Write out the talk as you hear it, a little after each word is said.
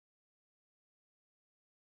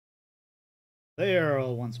There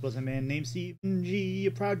once was a man named Stephen G,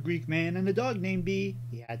 a proud Greek man, and a dog named B.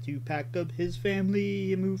 He had to pack up his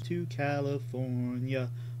family and move to California.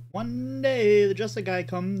 One day, the just a guy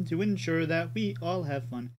come to ensure that we all have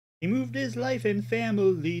fun. He moved his life and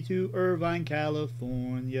family to Irvine,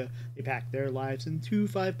 California. They packed their lives into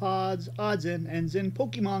 5 pods, odds and ends, and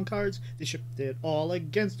Pokemon cards. They shipped it all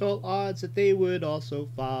against all odds that they would also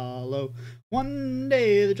follow. One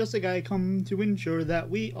day, the just a guy come to ensure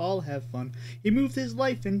that we all have fun. He moved his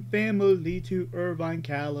life and family to Irvine,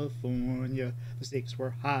 California. The stakes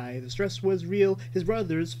were high, the stress was real. His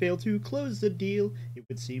brothers failed to close the deal. It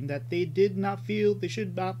would seem that they did not feel they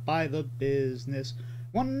should not buy the business.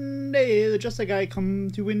 One day, the just a guy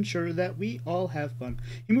come to ensure that we all have fun.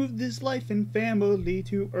 He moved his life and family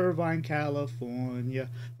to Irvine, California.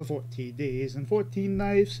 For 14 days and 14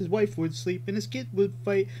 nights, his wife would sleep and his kid would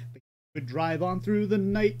fight. But he would drive on through the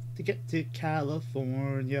night to get to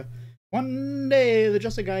California. One day, the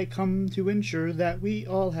just a guy come to ensure that we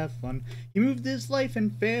all have fun. He moved his life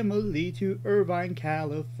and family to Irvine,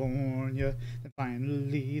 California. Then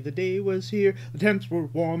finally the day was here. The temps were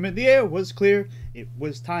warm and the air was clear. It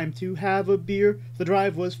was time to have a beer. The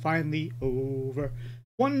drive was finally over.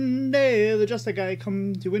 One day, the just a guy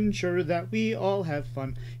come to ensure that we all have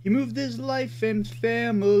fun. He moved his life and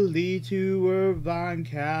family to Irvine,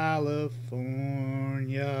 California.